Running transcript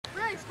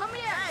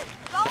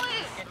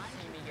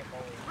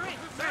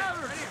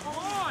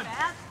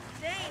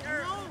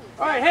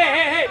All right,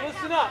 hey,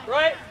 listen up,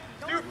 right?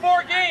 Through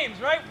 4 games,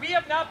 right? We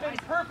have not been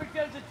perfect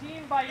as a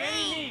team by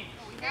any means.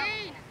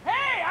 Hey,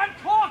 I'm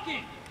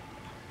talking!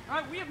 All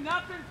right, we have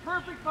not been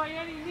perfect by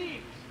any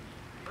means,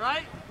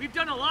 right? We've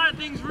done a lot of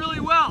things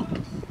really well.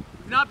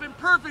 We've not been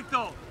perfect,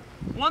 though.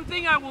 One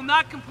thing I will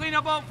not complain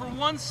about for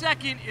 1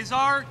 second is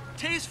our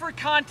taste for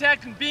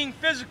contact and being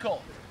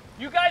physical.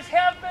 You guys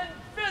have been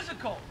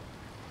physical,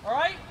 all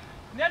right?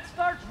 And that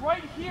starts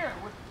right here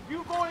with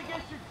you going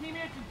against your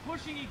teammates and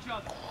pushing each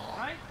other,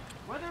 right?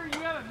 Whether you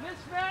have a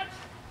mismatch,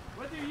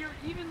 whether you're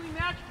evenly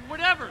matched,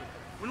 whatever.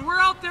 When we're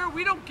out there,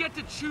 we don't get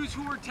to choose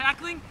who we're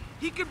tackling.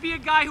 He could be a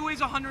guy who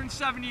weighs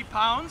 170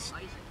 pounds.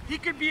 He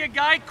could be a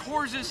guy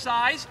Corza's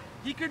size.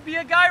 He could be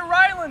a guy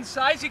Ryland's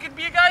size. He could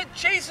be a guy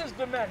Chase's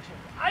dimension.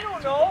 I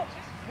don't know.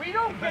 We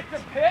don't get to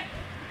pick,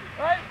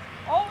 right?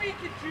 All we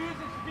can choose is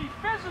to be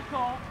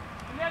physical,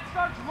 and that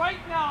starts right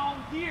now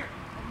here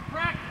in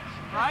practice,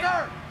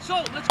 right?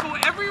 So let's go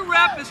every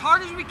rep as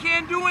hard as we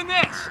can doing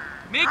this.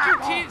 Make your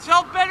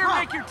yourself better,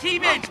 make your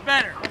teammates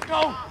better. Let's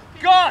go.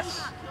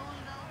 Gus,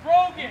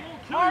 Brogan,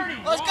 Hardy.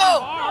 Let's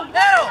go. What did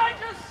I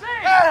just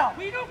say?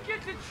 We don't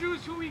get to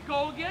choose who we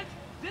go against.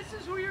 This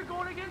is who you're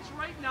going against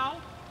right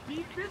now.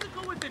 Be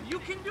physical with them. You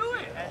can do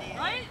it,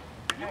 right?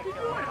 You can do it,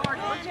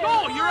 Hardy. Let's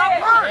go. You're up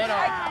first.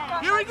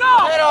 Here we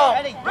go.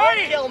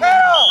 Ready. Get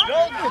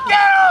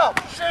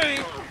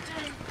him.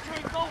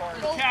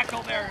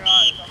 Tackle there.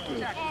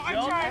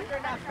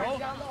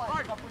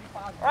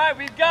 All right,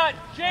 we've got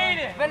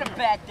Jaden. It's been a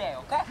bad day,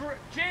 okay?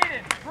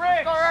 Jaden,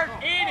 Briggs,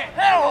 Eden.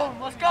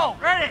 Let's go.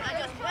 Ready?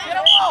 Get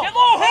low. Get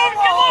low, Hood.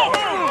 Get low.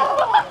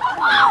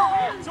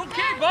 It's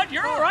okay, bud.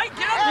 You're all right.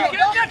 Get up. You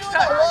get him next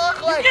time.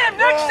 You get him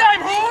next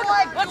time, Hood.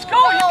 Let's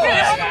go. You get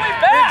him on the way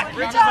back.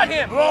 Reach out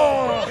him.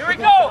 Here we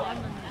go.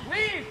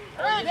 Leave.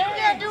 You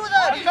can't do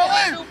that. Let's go,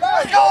 Leaf.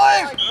 Let's go,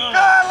 Leaf. Go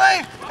on,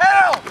 Leaf. Hit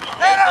him.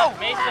 Hit him.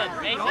 Mason.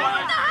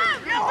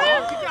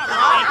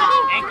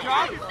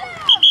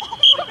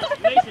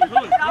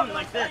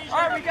 Like this. All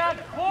right, we got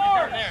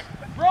Ford,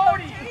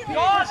 Brody,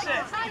 Dawson.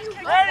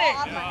 Ready?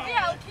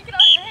 Yeah, kick it out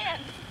of your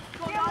hand.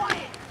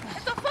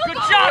 Good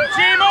job,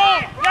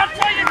 J-Mo. That's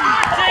how you do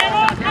it,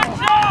 J-Mo. Good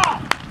job.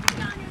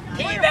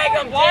 Teabag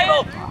him, J-Mo.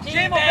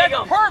 J-Mo,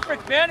 that's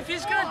perfect, man. If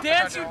he's going to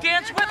dance, you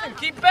dance with him.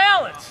 Keep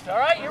balanced. All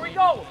right, here we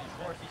go.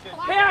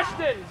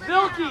 Ashton,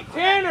 Zilke,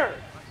 Tanner.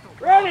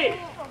 Ready? Hit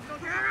him.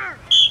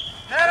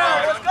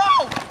 Let's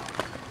go.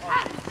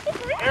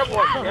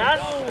 Airborne, yes?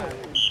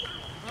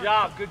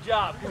 Good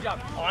job.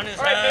 On his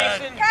All right,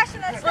 head. Mason,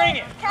 Cashin, let's bring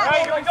go. it. All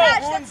right, here we go.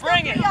 Boone,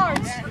 bring it.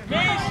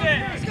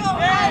 Mason, Let's go.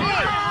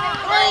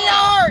 3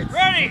 yards.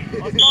 ready?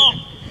 Let's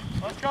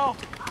go.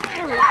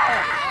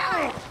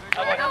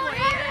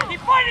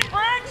 Keep fighting,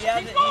 Briggs.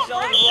 Yeah, Keep going, he's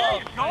on Briggs. the There you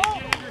go.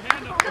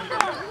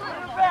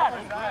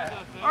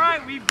 All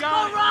right, we've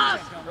got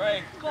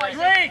Drake.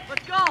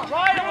 Let's go.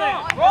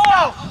 Ryland.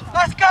 Ross.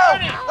 Let's go.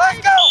 Let's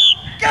go.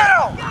 Get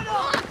him.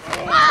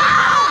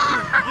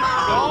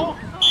 Go.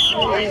 Good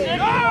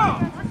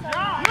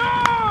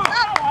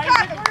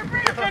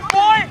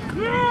boy.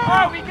 All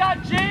right, we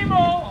got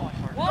J-Mo.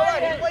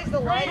 He plays the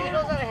line. He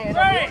knows how to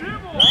handle Ready? it.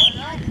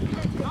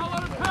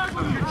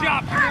 Good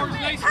job, George.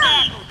 Nice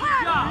tackle.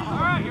 Good job. All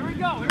right, here we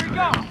go.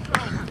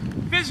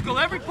 Physical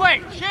every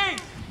play. Chase.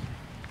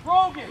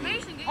 Brogan.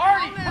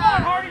 Hardy. Come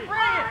on, Hardy.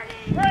 Bring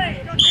it. Ready.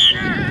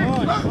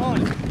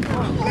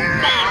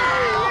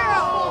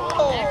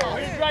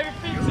 Way to drive your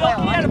feet,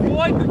 Zilke. Yeah,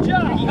 boy. Good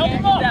job. Help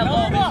him up.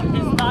 Help him up.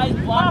 His thighs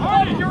block.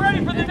 Hardy, you're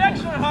ready for the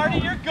next one, Hardy.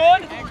 You're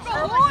good.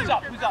 Who's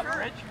up?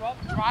 Rich, you up?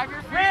 Drive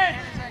your feet.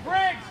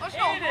 Briggs.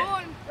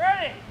 Aiden.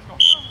 Ready.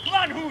 Come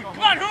on, Hood.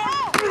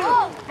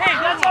 Hey,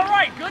 that's all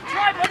right. Good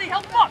try, buddy.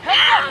 Help him up.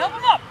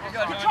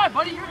 Good try,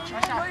 buddy.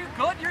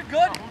 You're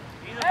good.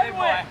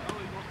 Edwin.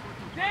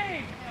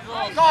 Dave.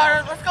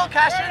 Let's go,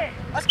 Cashin.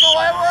 Let's go,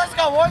 Edward. Let's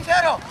go, boys.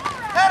 Hit him.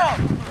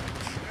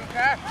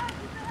 Okay.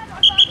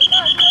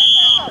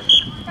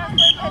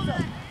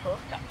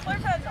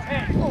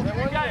 Hey,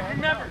 guys,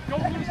 remember,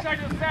 don't lose sight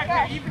of the fact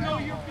that even though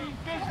you're being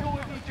physical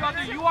with each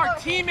other, you are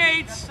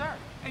teammates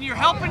and you're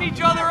helping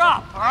each other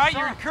up, all right?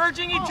 You're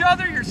encouraging each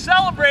other, you're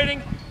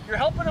celebrating, you're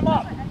helping them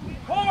up.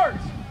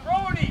 Cords,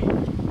 Brody,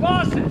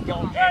 Dawson,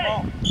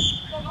 ready.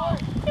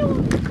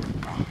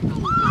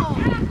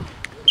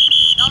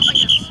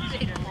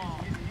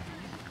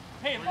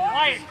 Hey,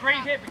 Wyatt,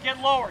 great hit, but get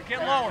lower.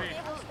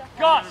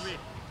 Gus,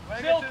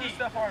 Zilke,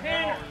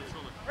 Tanner,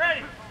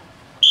 ready.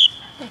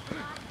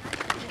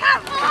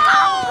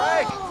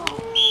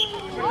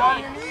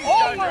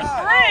 Over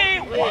 3!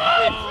 What?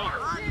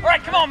 All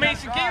right, come on,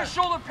 Mason. Get your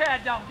shoulder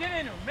pad down. Get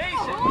into him.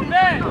 Mason,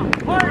 Ben,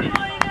 Hardy,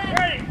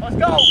 ready. Let's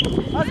go. Here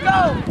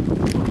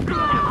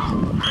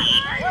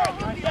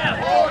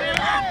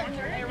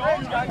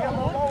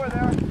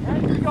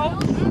we go.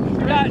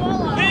 We got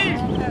Lee,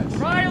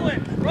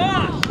 Ryland,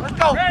 Ross. Let's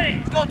go.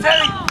 Ready.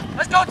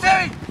 Let's go,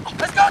 Timmy.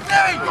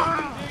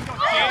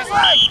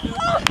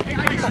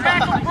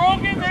 Tackle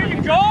broken. There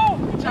you go.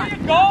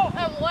 J-Mo,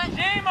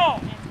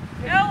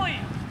 Ellie.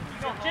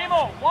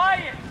 J-Mo,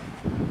 Wyatt.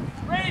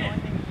 Raiden.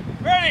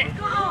 Ready.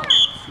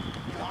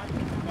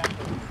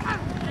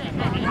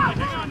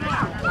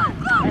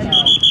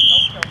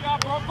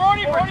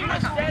 Or you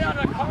just stay on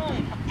a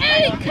cone.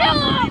 Eddie, kill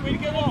him! Way to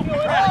get low.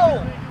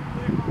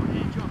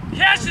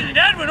 Cashin and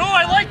Edwin. Oh,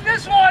 I like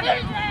this one.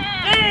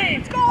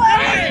 James, go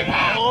Ellie.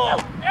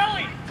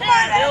 Ellie, come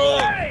on,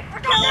 Ellie.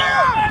 Come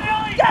on,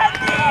 Ellie.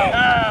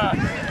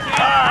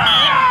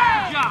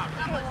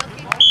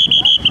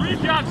 Good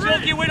job,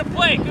 Silky. Way to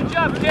play. Good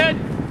job, kid.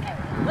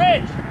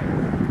 Rich.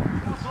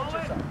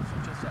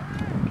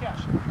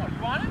 Cash. Oh,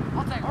 you want it?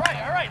 I'll take it. All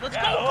right. Let's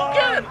go. Go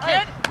get him,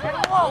 kid.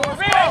 Rich.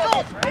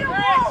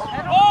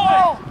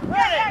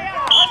 Ready.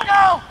 Let's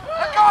go!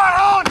 Let's go,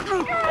 Arnold!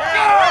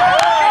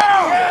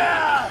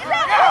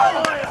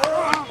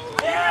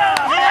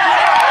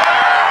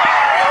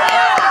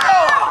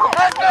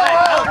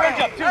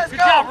 Good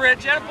job,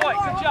 Rich. Attaboy.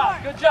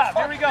 Good job.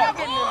 Here we go. You're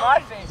getting in my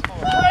face for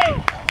it. Hey,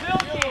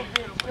 Silky.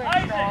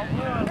 Isaac.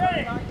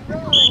 Ready.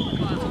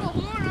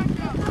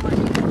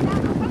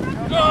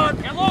 Good.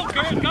 Hello,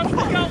 kid. Come to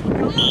the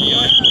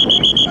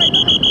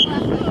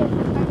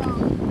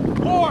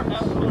Four.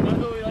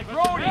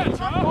 Brody.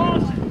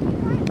 Dawson.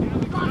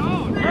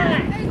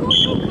 Ready.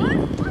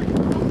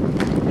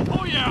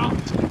 Oh yeah.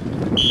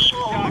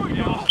 Oh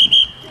yeah.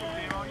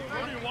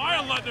 Why I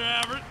let her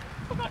have it?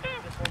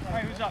 All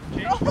right, who's up?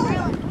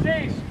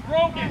 Chase,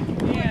 Brogan,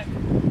 and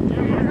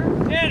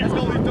Tanner. Let's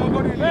go, Leaf. Don't go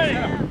to your knees. Ready.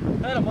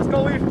 Hit him. Let's go,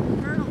 Leaf.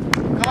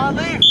 Come on,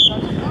 Leaf.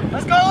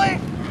 Let's go, Leaf.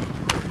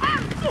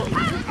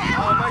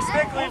 Oh, nice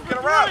stick, Leaf. Get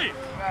around.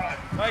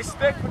 Nice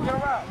stick, but get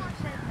around.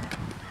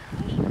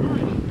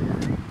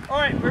 All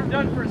right, we're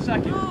done for a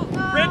second.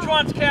 Rich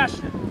wants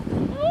Cashton.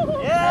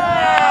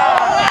 Yeah!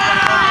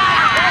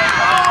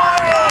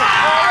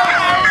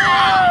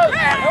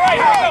 All right,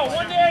 here we go.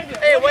 One to end it.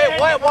 Hey, wait.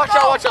 Watch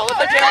out. Let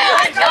the jam go.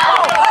 Let's go!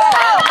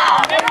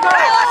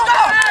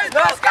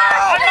 Let's go!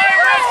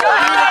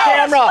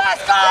 Camera.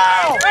 Let's go!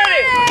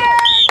 Ready.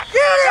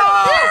 Good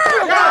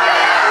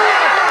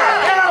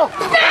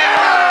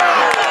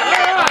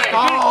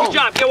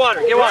job. Get water.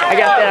 I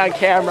got that on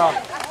camera.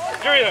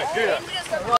 Give me that.